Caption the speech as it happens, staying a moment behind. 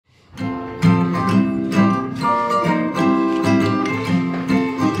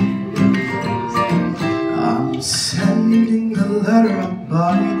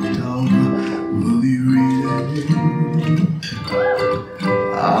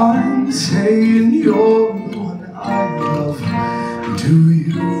I'm saying you're the one I love. Do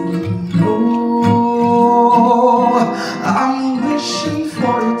you know? I'm wishing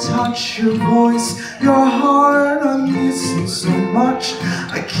for your touch, your voice, your heart. I miss you so much.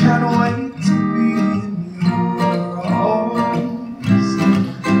 I can't wait to be in your arms.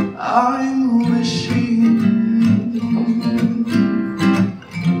 I'm wishing.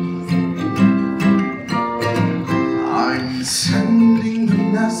 I'm sending the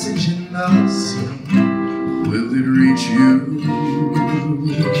message in the sea. Will it reach you?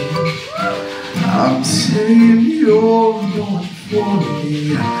 I'm saying you're the one for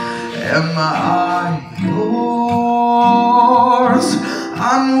me. Am I yours?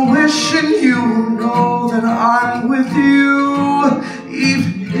 I'm wishing you know that I'm with you,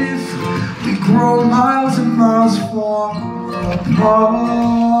 even if we grow miles and miles far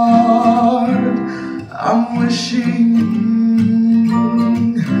apart. I'm wishing.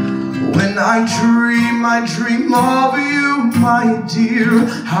 When I dream of you, my dear.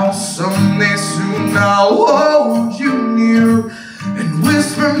 How someday soon I'll hold you near and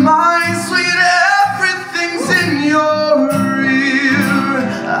whisper my sweet everything's in your ear.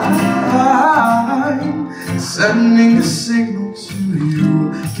 I'm sending a signal to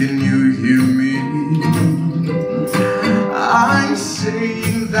you. Can you hear